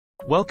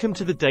Welcome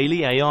to the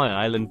daily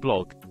AI Ireland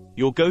blog,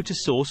 your go-to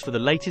source for the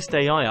latest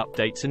AI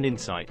updates and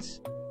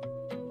insights.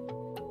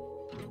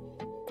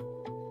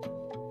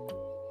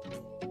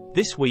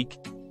 This week,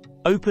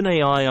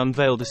 OpenAI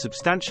unveiled a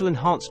substantial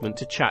enhancement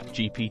to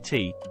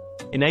ChatGPT,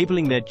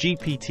 enabling their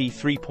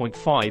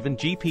GPT-3.5 and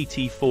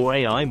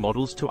GPT-4 AI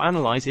models to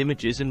analyze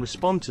images and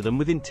respond to them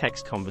within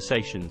text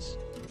conversations.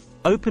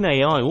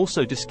 OpenAI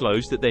also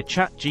disclosed that their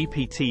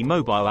ChatGPT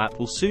mobile app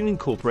will soon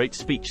incorporate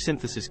speech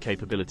synthesis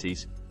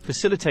capabilities,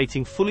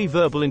 facilitating fully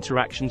verbal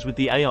interactions with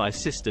the AI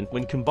assistant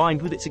when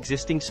combined with its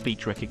existing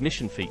speech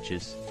recognition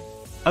features.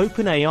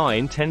 OpenAI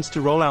intends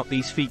to roll out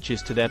these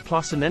features to their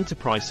Plus and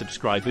Enterprise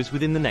subscribers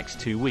within the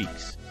next 2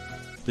 weeks.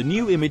 The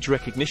new image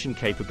recognition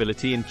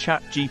capability in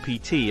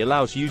ChatGPT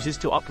allows users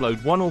to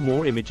upload one or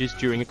more images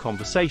during a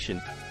conversation,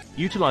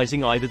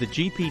 utilizing either the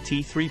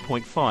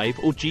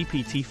GPT-3.5 or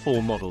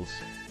GPT-4 models.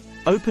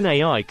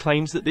 OpenAI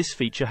claims that this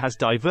feature has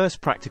diverse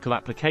practical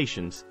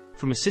applications,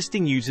 from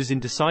assisting users in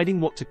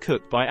deciding what to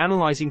cook by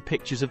analyzing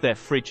pictures of their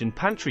fridge and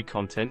pantry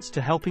contents to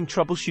helping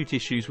troubleshoot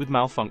issues with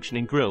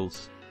malfunctioning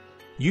grills.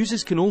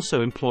 Users can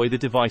also employ the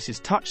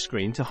device's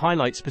touchscreen to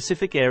highlight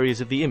specific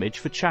areas of the image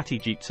for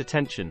ChatGPT's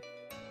attention.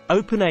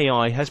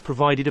 OpenAI has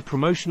provided a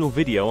promotional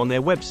video on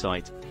their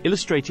website,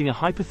 illustrating a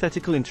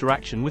hypothetical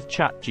interaction with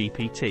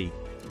ChatGPT.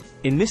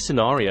 In this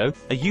scenario,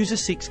 a user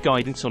seeks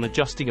guidance on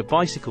adjusting a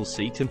bicycle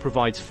seat and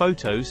provides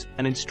photos,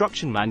 an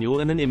instruction manual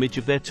and an image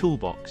of their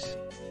toolbox.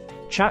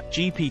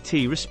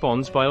 ChatGPT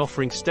responds by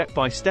offering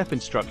step-by-step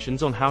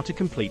instructions on how to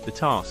complete the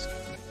task.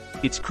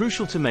 It's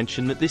crucial to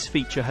mention that this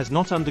feature has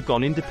not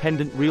undergone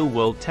independent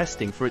real-world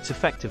testing for its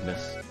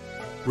effectiveness.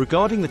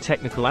 Regarding the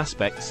technical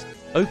aspects,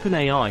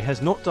 OpenAI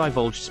has not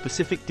divulged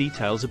specific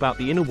details about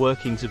the inner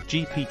workings of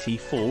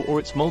GPT-4 or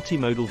its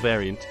multimodal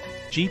variant,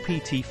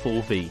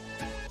 GPT-4V.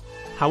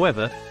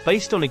 However,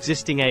 based on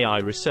existing AI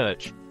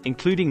research,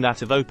 including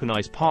that of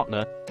OpenAI's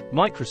partner,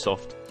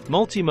 Microsoft,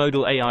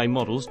 multimodal AI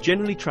models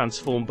generally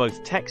transform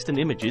both text and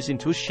images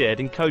into a shared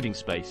encoding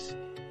space.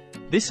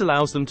 This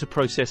allows them to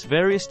process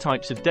various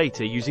types of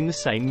data using the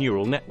same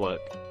neural network.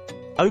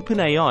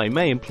 OpenAI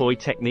may employ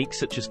techniques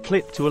such as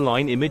CLIP to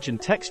align image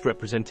and text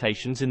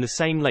representations in the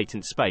same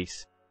latent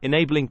space,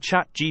 enabling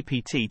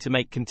ChatGPT to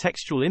make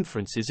contextual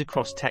inferences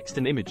across text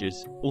and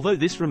images, although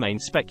this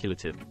remains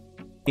speculative.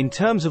 In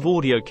terms of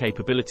audio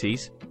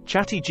capabilities,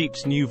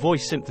 ChatGPT's new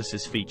voice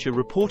synthesis feature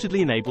reportedly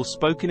enables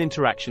spoken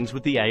interactions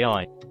with the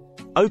AI.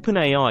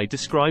 OpenAI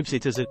describes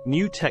it as a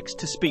new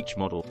text-to-speech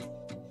model.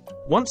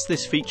 Once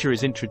this feature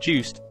is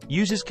introduced,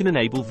 users can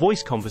enable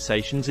voice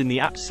conversations in the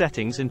app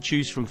settings and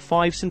choose from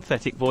 5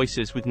 synthetic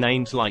voices with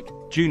names like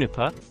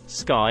Juniper,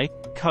 Sky,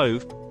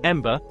 Cove,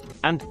 Ember,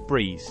 and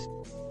Breeze.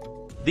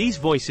 These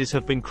voices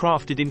have been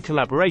crafted in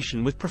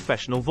collaboration with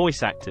professional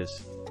voice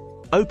actors.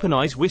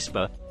 OpenAI's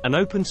Whisper, an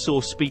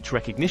open-source speech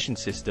recognition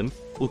system,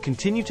 will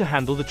continue to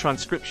handle the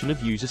transcription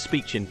of user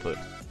speech input.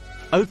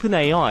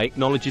 OpenAI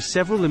acknowledges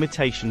several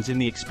limitations in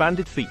the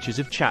expanded features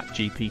of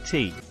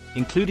ChatGPT,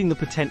 including the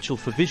potential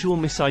for visual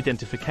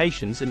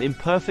misidentifications and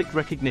imperfect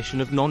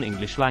recognition of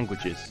non-English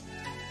languages.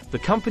 The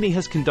company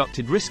has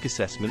conducted risk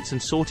assessments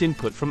and sought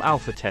input from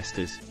alpha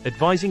testers,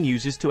 advising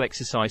users to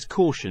exercise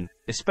caution,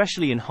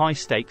 especially in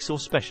high-stakes or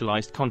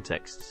specialized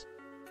contexts.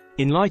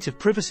 In light of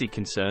privacy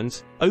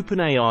concerns,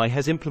 OpenAI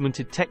has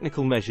implemented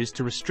technical measures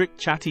to restrict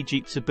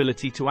ChatGPT's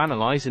ability to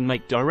analyze and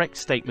make direct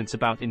statements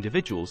about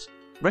individuals,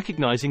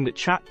 recognizing that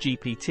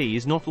ChatGPT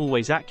is not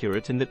always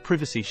accurate and that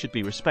privacy should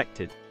be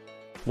respected.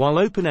 While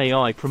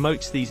OpenAI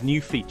promotes these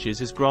new features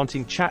as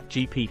granting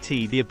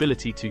ChatGPT the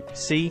ability to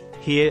see,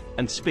 hear,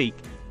 and speak,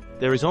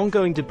 there is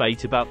ongoing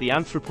debate about the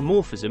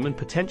anthropomorphism and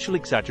potential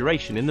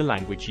exaggeration in the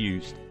language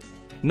used.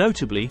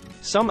 Notably,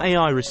 some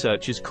AI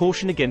researchers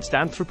caution against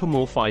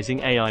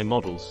anthropomorphizing AI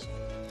models.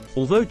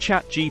 Although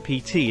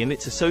ChatGPT and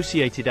its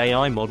associated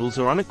AI models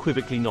are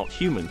unequivocally not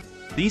human,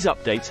 these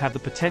updates have the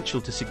potential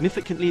to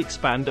significantly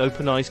expand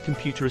OpenAI's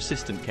computer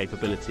assistant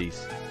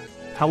capabilities.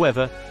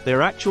 However,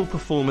 their actual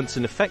performance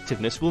and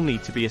effectiveness will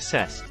need to be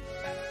assessed.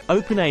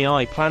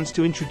 OpenAI plans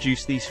to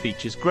introduce these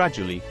features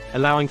gradually,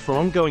 allowing for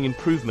ongoing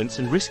improvements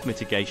and risk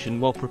mitigation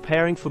while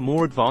preparing for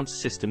more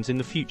advanced systems in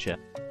the future.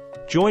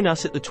 Join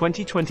us at the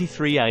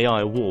 2023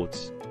 AI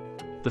Awards.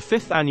 The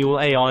 5th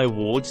Annual AI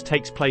Awards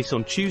takes place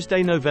on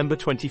Tuesday, November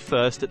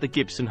 21st at the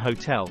Gibson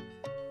Hotel.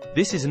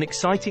 This is an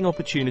exciting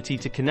opportunity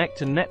to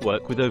connect and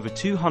network with over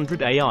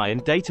 200 AI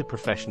and data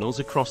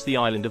professionals across the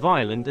island of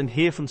Ireland and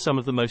hear from some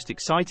of the most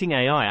exciting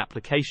AI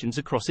applications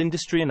across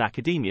industry and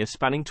academia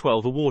spanning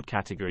 12 award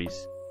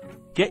categories.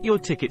 Get your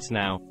tickets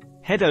now.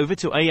 Head over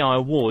to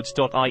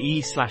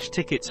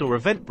aiireland.ie/tickets or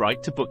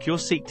Eventbrite to book your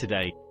seat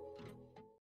today.